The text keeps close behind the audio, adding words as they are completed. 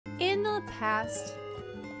the past,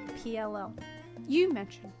 PLL, you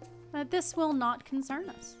mentioned that this will not concern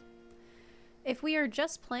us. If we are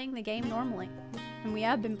just playing the game normally, and we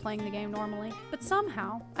have been playing the game normally, but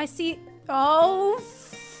somehow I see... Oh,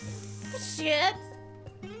 shit.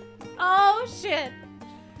 Oh, shit.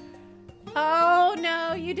 Oh,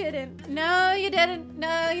 no, you didn't. No, you didn't.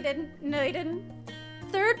 No, you didn't. No, you didn't.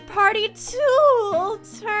 Third-party tool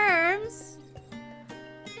terms.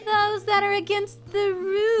 Those that are against the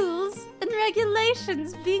rules and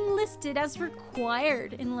regulations being listed as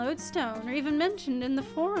required in Lodestone or even mentioned in the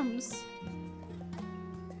forums.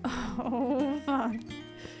 Oh, fuck.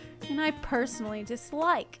 And I personally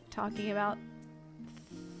dislike talking about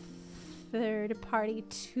third-party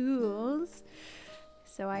tools.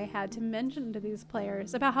 So I had to mention to these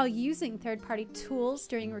players about how using third-party tools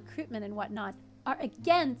during recruitment and whatnot are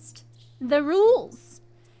against the rules.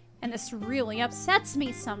 And this really upsets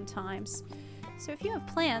me sometimes. So if you have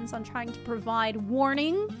plans on trying to provide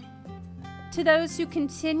warning to those who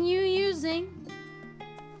continue using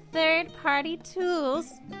third-party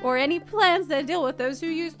tools, or any plans that deal with those who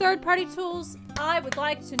use third-party tools, I would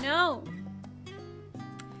like to know.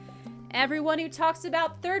 Everyone who talks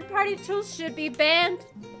about third-party tools should be banned.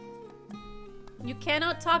 You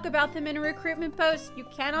cannot talk about them in a recruitment post. You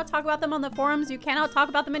cannot talk about them on the forums. You cannot talk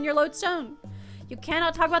about them in your Lodestone. You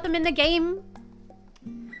cannot talk about them in the game.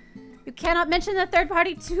 You cannot mention the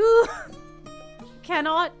third-party tool.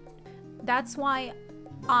 Cannot. That's why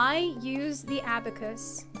I use the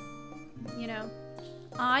abacus. You know,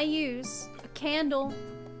 I use a candle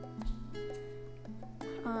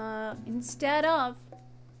instead of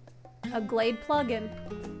a Glade plugin,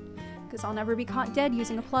 because I'll never be caught dead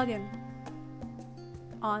using a plugin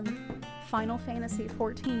on Final Fantasy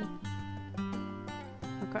XIV.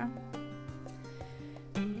 Okay?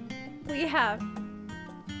 We have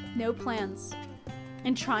no plans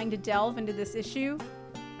in trying to delve into this issue.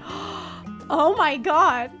 Oh my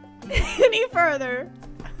god! Any further?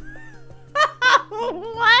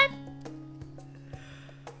 What?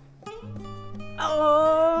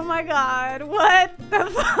 Oh my god, what the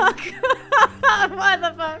fuck? What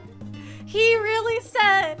the fuck? He really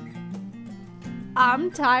said,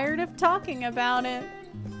 I'm tired of talking about it.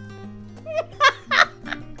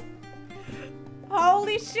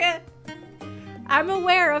 Holy shit. I'm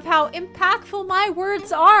aware of how impactful my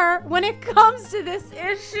words are when it comes to this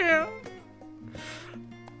issue.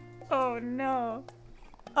 Oh no.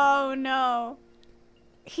 Oh no.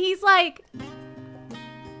 He's like,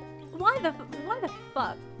 why the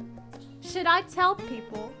fuck should I tell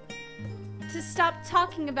people to stop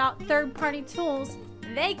talking about third-party tools?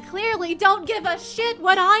 They clearly don't give a shit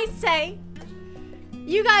what I say.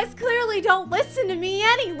 You guys clearly don't listen to me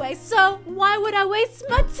anyway, so why would I waste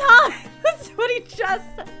my time? That's what he just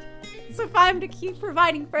said. So if I'm to keep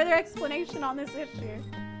providing further explanation on this issue.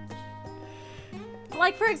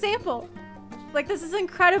 Like, for example, like, this is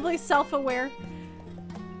incredibly self-aware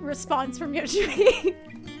response from Yoshi-P.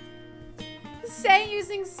 Say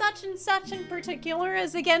using such and such in particular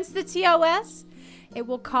is against the TOS, it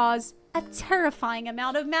will cause a terrifying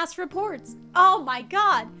amount of mass reports. Oh my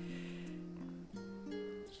god.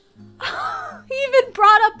 He even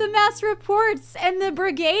brought up the mass reports and the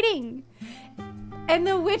brigading and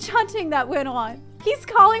the witch hunting that went on. He's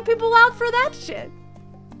calling people out for that shit.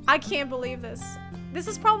 I can't believe this. This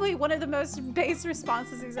is probably one of the most base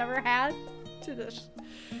responses he's ever had to this.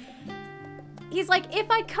 He's like, if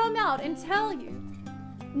I come out and tell you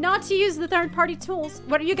not to use the third-party tools,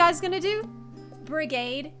 what are you guys gonna do?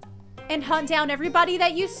 Brigade and hunt down everybody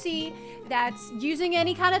that you see that's using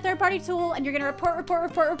any kind of third-party tool, and you're gonna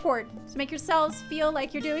report. So make yourselves feel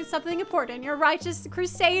like you're doing something important. You're a righteous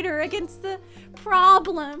crusader against the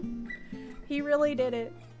problem. He really did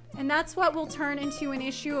it. And that's what will turn into an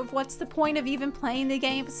issue of what's the point of even playing the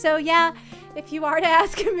game. So yeah, if you are to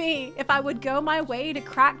ask me if I would go my way to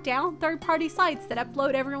crack down third-party sites that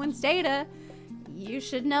upload everyone's data, you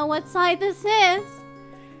should know what site this is.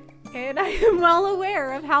 And I am well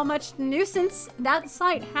aware of how much nuisance that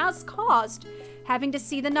site has caused, having to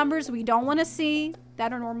see the numbers we don't want to see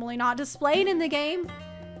that are normally not displayed in the game,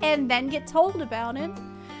 and then get told about it.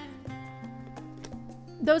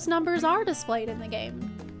 Those numbers are displayed in the game.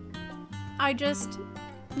 I just,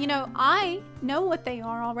 you know, I know what they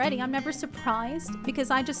are already. I'm never surprised because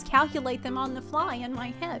I just calculate them on the fly in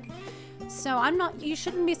my head. So you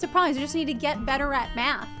shouldn't be surprised. You just need to get better at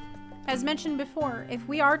math. As mentioned before, if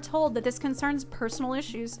we are told that this concerns personal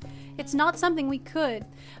issues, it's not something we could.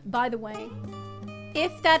 By the way,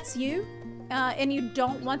 if that's you, and you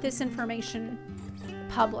don't want this information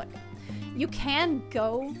public, you can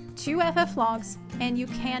go to FF Logs and you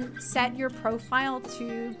can set your profile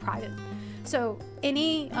to private. So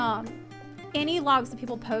any logs that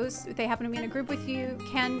people post, if they happen to be in a group with you,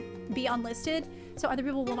 can be unlisted, so other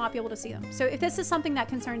people will not be able to see them. So if this is something that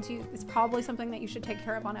concerns you, it's probably something that you should take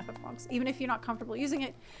care of on FF Logs. Even if you're not comfortable using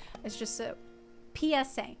it, it's just a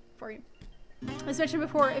PSA for you. As mentioned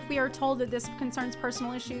before, if we are told that this concerns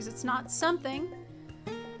personal issues, it's not something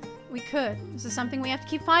we could. This is something we have to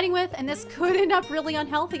keep fighting with, and this could end up really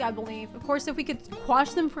unhealthy, I believe. Of course, if we could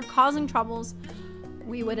quash them for causing troubles,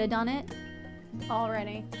 we would have done it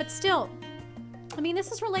already. But still, I mean, this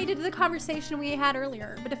is related to the conversation we had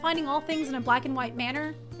earlier, but defining all things in a black and white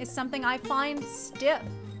manner is something I find stiff.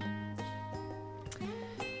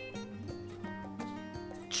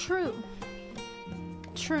 True.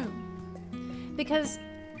 True. Because,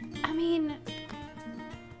 I mean,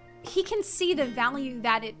 he can see the value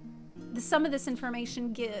that some of this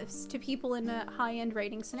information gives to people in a high-end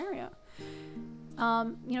rating scenario.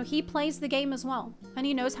 You know, he plays the game as well, and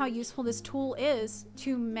he knows how useful this tool is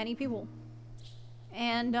to many people.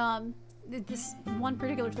 And this one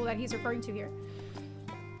particular tool that he's referring to here.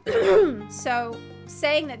 So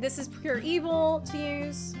saying that this is pure evil to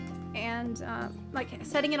use and like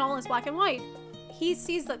setting it all as black and white, he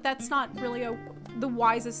sees that that's not really the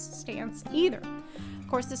wisest stance either. Of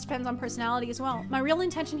course, this depends on personality as well. My real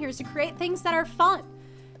intention here is to create things that are fun.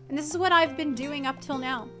 And this is what I've been doing up till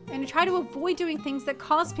now. And to try to avoid doing things that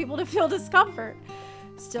cause people to feel discomfort.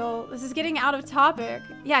 Still, this is getting out of topic.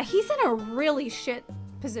 Yeah, he's in a really shit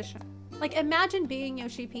position. Like, imagine being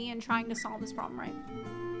Yoshi-P and trying to solve this problem, right?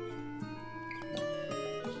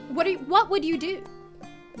 What would you do?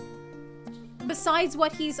 Besides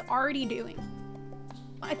what he's already doing.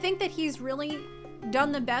 I think that he's really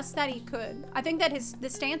done the best that he could. I think that the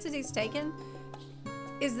stances he's taken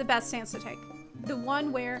is the best stance to take. The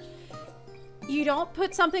one where you don't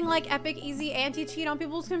put something like epic easy anti-cheat on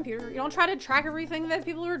people's computer. You don't try to track everything that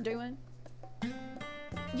people are doing.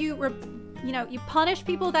 You know, you punish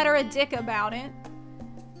people that are a dick about it.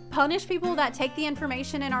 Punish people that take the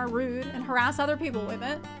information and are rude and harass other people with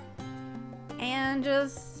it. And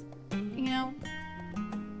just, you know,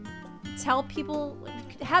 tell people,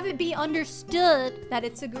 have it be understood that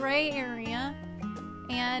it's a gray area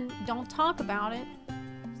and don't talk about it.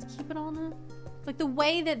 Just keep it on like the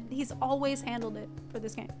way that he's always handled it for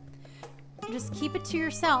this game. Just keep it to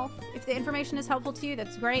yourself. If the information is helpful to you,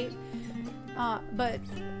 that's great. But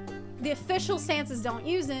the official stances don't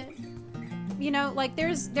use it. You know, like there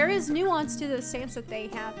is nuance to the stance that they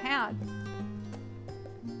have had.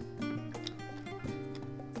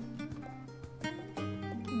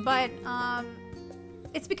 But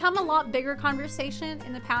it's become a lot bigger conversation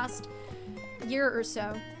in the past year or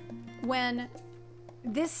so when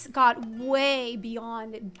this got way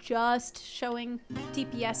beyond just showing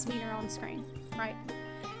DPS meter on screen, right?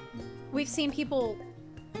 We've seen people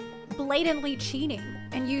blatantly cheating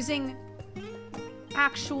and using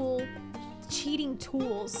actual cheating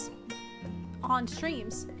tools on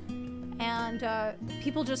streams, and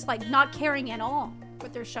people just like not caring at all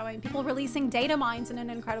what they're showing. People releasing data mines in an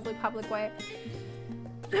incredibly public way.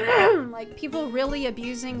 Like people really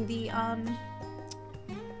abusing the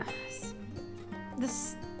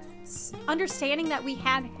this understanding that we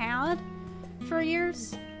had for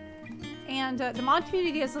years, and the mod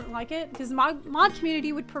community doesn't like it because the mod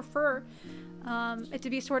community would prefer it to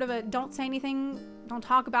be sort of a don't say anything, don't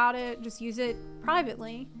talk about it, just use it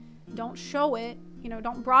privately, don't show it, you know,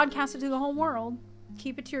 don't broadcast it to the whole world,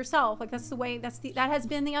 keep it to yourself. Like that's the way, that has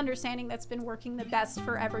been the understanding that's been working the best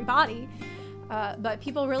for everybody. But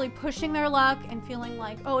people really pushing their luck and feeling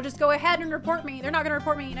like, oh, just go ahead and report me, they're not gonna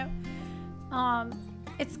report me, you know.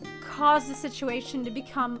 It's caused the situation to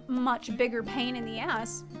become much bigger pain in the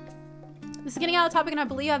ass. This is getting out of topic, and I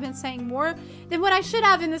believe I've been saying more than what I should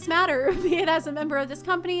have in this matter, be it as a member of this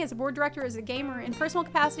company, as a board director, as a gamer in personal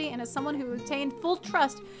capacity, and as someone who obtained full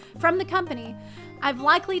trust from the company. I've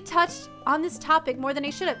likely touched on this topic more than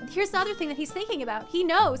I should have. Here's the other thing that he's thinking about. He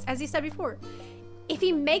knows, as he said before, if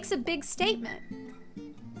he makes a big statement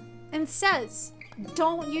and says,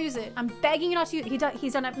 don't use it, I'm begging you not to use it,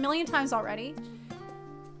 he's done it a million times already.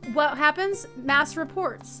 What happens? Mass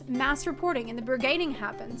reports, mass reporting, and the brigading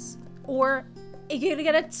happens. Or you're gonna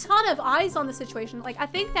get a ton of eyes on the situation. Like, I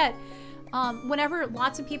think that whenever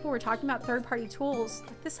lots of people were talking about third-party tools,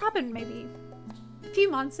 like this happened maybe a few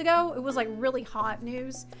months ago. It was like really hot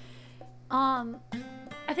news. I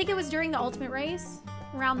think it was during the Ultimate Race,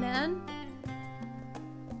 around then.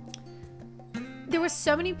 There was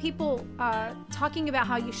so many people talking about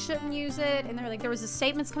how you shouldn't use it, and there was the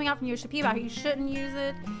statements coming out from Yoshi-P about how you shouldn't use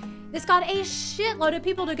it, This got a shitload of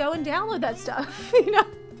people to go and download that stuff. You know,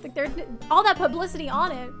 like there's all that publicity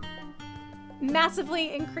on it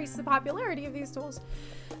massively increased the popularity of these tools.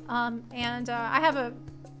 I have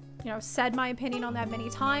said my opinion on that many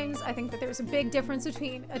times. I think that there's a big difference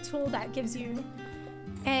between a tool that gives you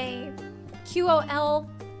a QOL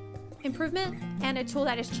improvement and a tool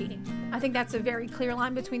that is cheating. I think that's a very clear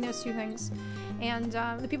line between those two things. And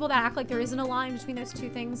the people that act like there isn't a line between those two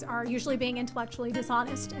things are usually being intellectually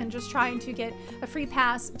dishonest and just trying to get a free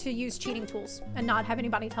pass to use cheating tools and not have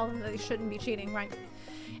anybody tell them that they shouldn't be cheating, right?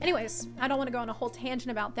 Anyways, I don't want to go on a whole tangent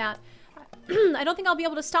about that. I don't think I'll be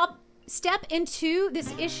able to step into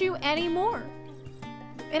this issue anymore.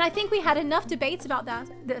 And I think we had enough debates about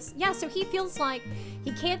this. Yeah, so he feels like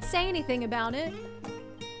he can't say anything about it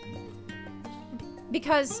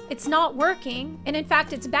because it's not working, and in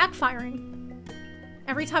fact, it's backfiring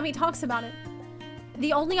every time he talks about it.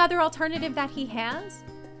 The only other alternative that he has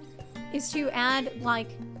is to add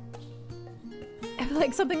like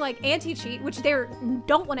something like anti-cheat, which they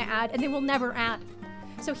don't want to add and they will never add.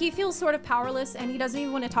 So he feels sort of powerless and he doesn't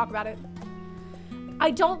even want to talk about it.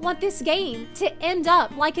 I don't want this game to end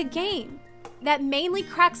up like a game that mainly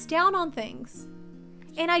cracks down on things.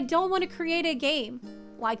 And I don't want to create a game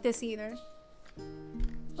like this either.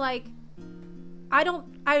 Like,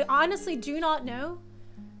 I honestly do not know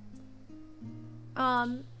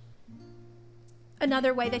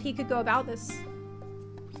another way that he could go about this.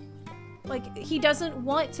 Like, he doesn't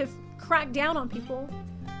want to crack down on people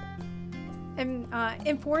and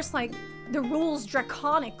enforce like the rules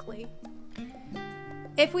draconically.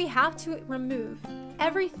 If we have to remove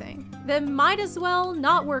everything, then might as well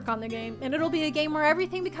not work on the game, and it'll be a game where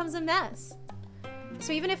everything becomes a mess.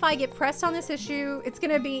 So even if I get pressed on this issue, it's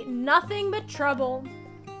gonna be nothing but trouble.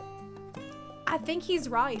 I think he's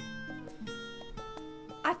right.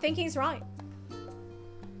 I think he's right.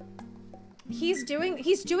 He's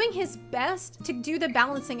doing his best to do the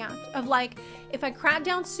balancing act of like, if I crack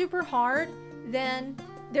down super hard, then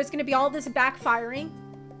there's gonna be all this backfiring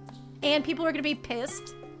and people are gonna be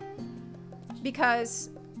pissed because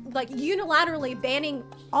like unilaterally banning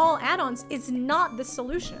all add-ons is not the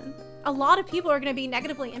solution. A lot of people are gonna be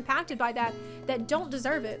negatively impacted by that don't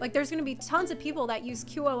deserve it. Like there's gonna be tons of people that use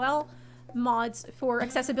QOL mods for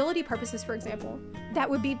accessibility purposes, for example, that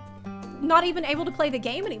would be not even able to play the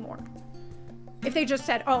game anymore. If they just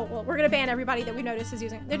said, oh, well, we're gonna ban everybody that we notice is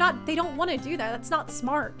using. They don't want to do that. That's not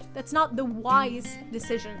smart. That's not the wise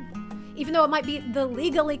decision. Even though it might be the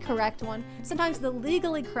legally correct one, sometimes the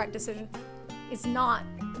legally correct decision is not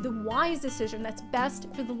the wise decision that's best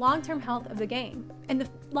for the long-term health of the game and the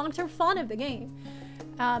long-term fun of the game.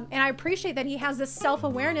 And I appreciate that he has this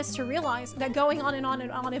self-awareness to realize that going on and on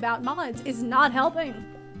and on about mods is not helping.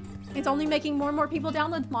 It's only making more and more people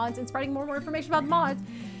download the mods and spreading more and more information about the mods.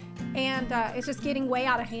 And it's just getting way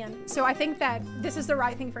out of hand. So I think that this is the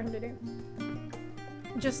right thing for him to do.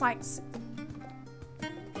 Just like,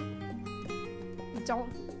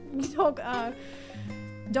 don't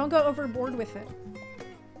go overboard with it.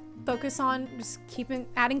 Focus on just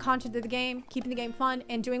adding content to the game, keeping the game fun,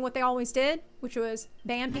 and doing what they always did, which was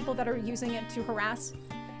ban people that are using it to harass.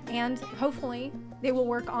 And hopefully they will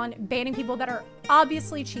work on banning people that are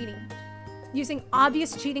obviously cheating. Using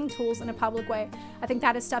obvious cheating tools in a public way. I think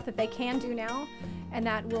that is stuff that they can do now, and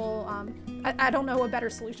that will, I don't know a better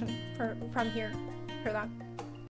solution from here for that.